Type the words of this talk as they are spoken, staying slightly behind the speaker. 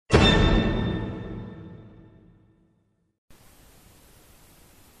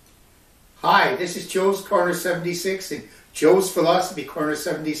Hi, this is Joe's Corner 76 and Joe's Philosophy Corner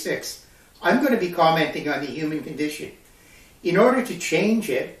 76. I'm going to be commenting on the human condition. In order to change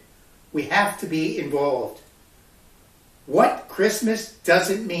it, we have to be involved. What Christmas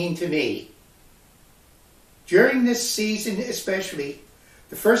doesn't mean to me. During this season especially,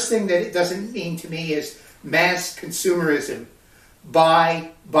 the first thing that it doesn't mean to me is mass consumerism.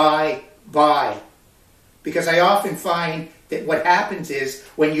 Buy. Because I often find that what happens is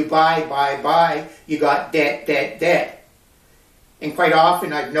when you buy, you got debt. And quite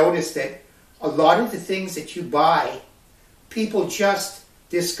often I've noticed that a lot of the things that you buy, people just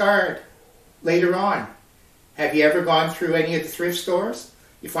discard later on. Have you ever gone through any of the thrift stores?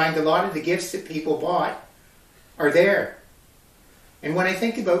 You find a lot of the gifts that people bought are there. And when I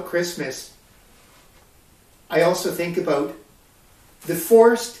think about Christmas, I also think about the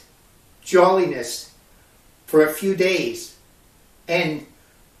forced jolliness for a few days and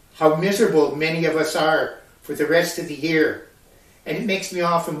how miserable many of us are for the rest of the year. And it makes me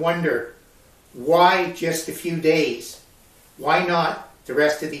often wonder, why just a few days? Why not the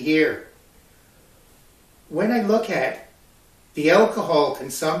rest of the year? When I look at the alcohol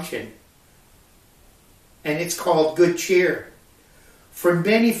consumption, and it's called good cheer, for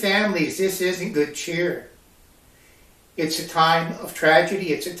many families this isn't good cheer. It's a time of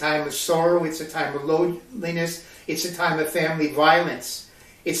tragedy, it's a time of sorrow, it's a time of loneliness, it's a time of family violence.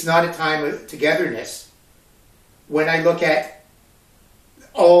 It's not a time of togetherness. When I look at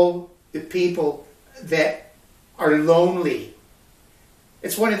all the people that are lonely,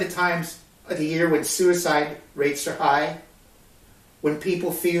 it's one of the times of the year when suicide rates are high, when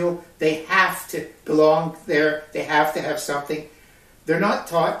people feel they have to belong there, they have to have something. They're not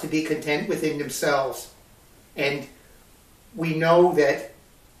taught to be content within themselves. And we know that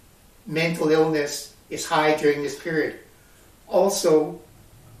mental illness is high during this period. Also,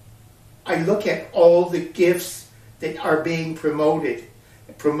 I look at all the gifts that are being promoted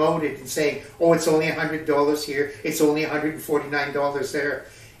and saying, oh, it's only $100 here, it's only $149 there.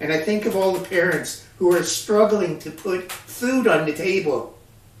 And I think of all the parents who are struggling to put food on the table.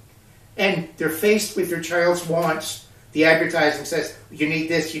 And they're faced with their child's wants. The advertising says, you need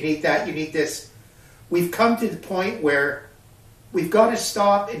this, you need that, you need this. We've come to the point where we've got to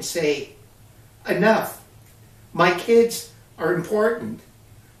stop and say, enough. My kids are important,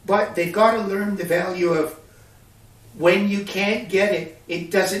 but they've got to learn the value of when you can't get it, it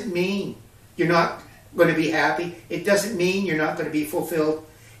doesn't mean you're not going to be happy. It doesn't mean you're not going to be fulfilled.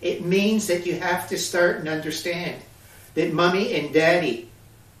 It means that you have to start and understand that mommy and daddy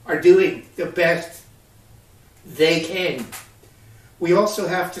are doing the best they can. We also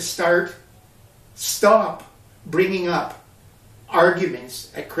have to stop bringing up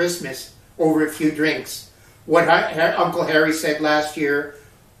arguments at Christmas over a few drinks. What Uncle Harry said last year,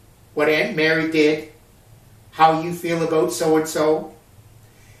 what Aunt Mary did, how you feel about so-and-so.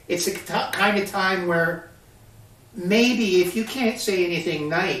 It's a kind of time where maybe if you can't say anything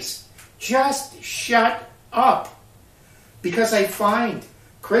nice, just shut up. Because I find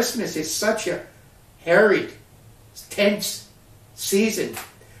Christmas is such a harried, tense season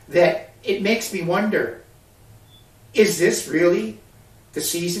that it makes me wonder, is this really the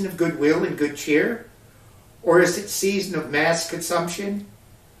season of goodwill and good cheer? Or is it season of mass consumption,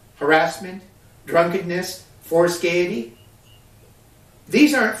 harassment, drunkenness, forced gaiety?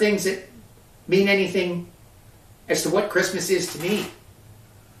 These aren't things that mean anything as to what Christmas is to me.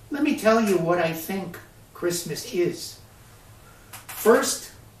 Let me tell you what I think Christmas is.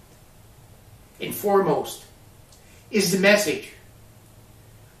 First and foremost is the message.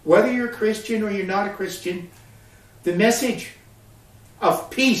 Whether you're a Christian or you're not a Christian, the message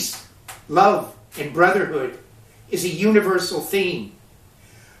of peace, love, and brotherhood is a universal theme.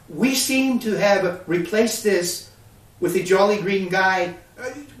 We seem to have replaced this with a jolly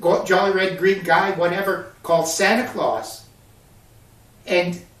red green guy, whatever, called Santa Claus.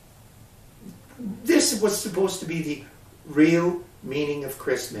 And this was supposed to be the real meaning of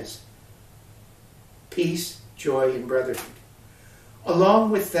Christmas. Peace, joy, and brotherhood. Along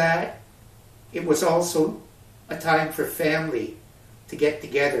with that, it was also a time for family to get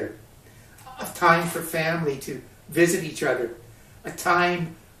together, a time for family to visit each other, a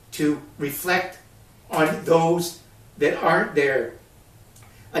time to reflect on those that aren't there,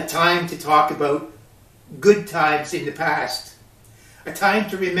 a time to talk about good times in the past, a time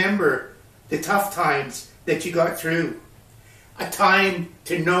to remember the tough times that you got through, a time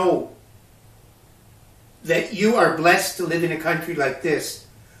to know that you are blessed to live in a country like this,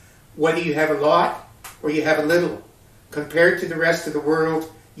 whether you have a lot or you have a little. Compared to the rest of the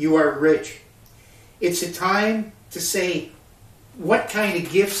world, you are rich. It's a time to say, what kind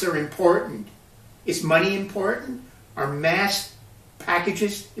of gifts are important? Is money important? Are mass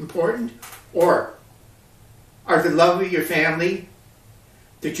packages important? Or are the love of your family,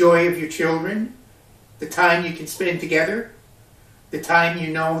 the joy of your children, the time you can spend together, the time you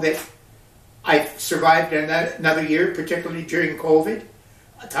know that I've survived another year, particularly during COVID,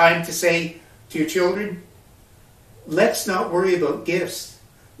 a time to say to your children, let's not worry about gifts.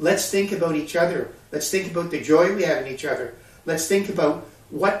 Let's think about each other. Let's think about the joy we have in each other. Let's think about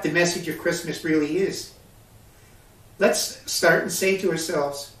what the message of Christmas really is. Let's start and say to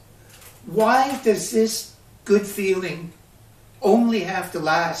ourselves, why does this good feeling only have to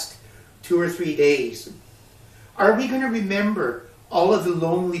last 2 or 3 days? Are we going to remember all of the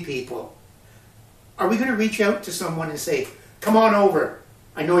lonely people? Are we going to reach out to someone and say, come on over,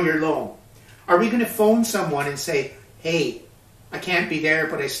 I know you're alone? Are we going to phone someone and say, hey, I can't be there,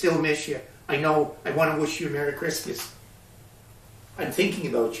 but I still miss you. I know, I want to wish you a Merry Christmas. I'm thinking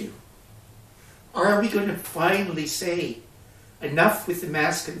about you. Or are we going to finally say, enough with the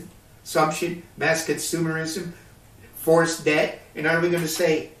mass consumption, mass consumerism, forced debt, and are we going to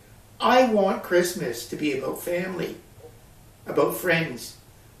say, I want Christmas to be about family, about friends,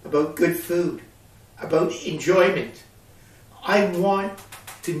 about good food, about enjoyment. I want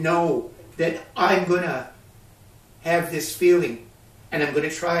to know that I'm going to have this feeling, and I'm going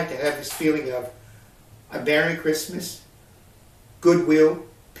to try to have this feeling of a Merry Christmas, goodwill,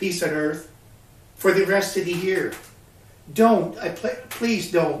 peace on earth, for the rest of the year.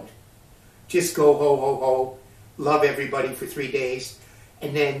 Please don't just go ho, ho, ho, love everybody for 3 days,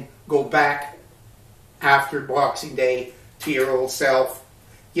 and then go back after Boxing Day to your old self.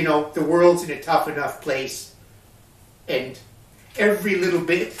 You know, the world's in a tough enough place, and every little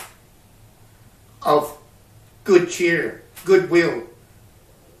bit of good cheer, goodwill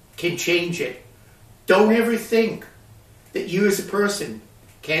can change it. Don't ever think that you as a person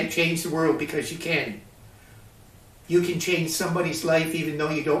can't change the world, because you can. You can change somebody's life even though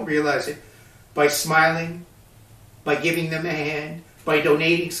you don't realize it, by smiling, by giving them a hand, by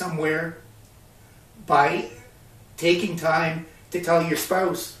donating somewhere, by taking time to tell your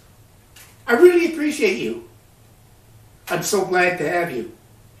spouse, I really appreciate you. I'm so glad to have you.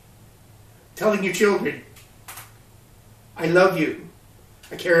 Telling your children, I love you.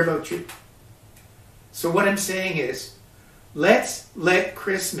 I care about you. So what I'm saying is, let's let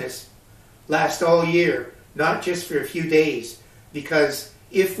Christmas last all year, not just for a few days, because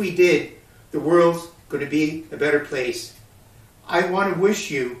if we did, the world's going to be a better place. I want to wish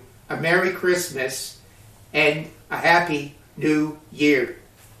you a Merry Christmas and a Happy New Year.